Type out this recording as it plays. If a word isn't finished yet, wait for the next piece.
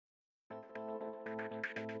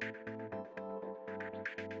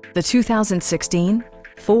The 2016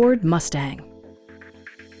 Ford Mustang.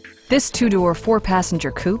 This two-door,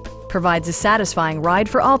 four-passenger coupe provides a satisfying ride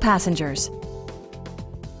for all passengers.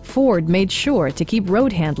 Ford made sure to keep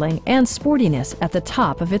road handling and sportiness at the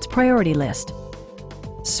top of its priority list.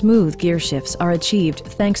 Smooth gear shifts are achieved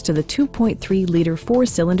thanks to the 2.3-liter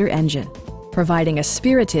four-cylinder engine, providing a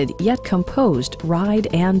spirited yet composed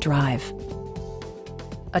ride and drive.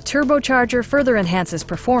 A turbocharger further enhances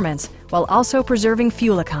performance while also preserving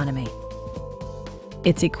fuel economy.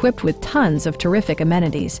 It's equipped with tons of terrific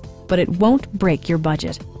amenities, but it won't break your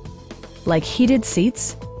budget. Like heated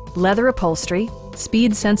seats, leather upholstery,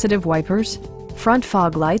 speed-sensitive wipers, front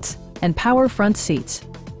fog lights, and power front seats.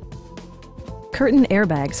 Curtain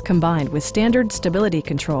airbags combined with standard stability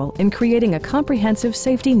control in creating a comprehensive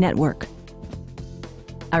safety network.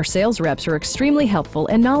 Our sales reps are extremely helpful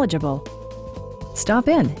and knowledgeable. Stop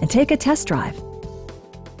in and take a test drive.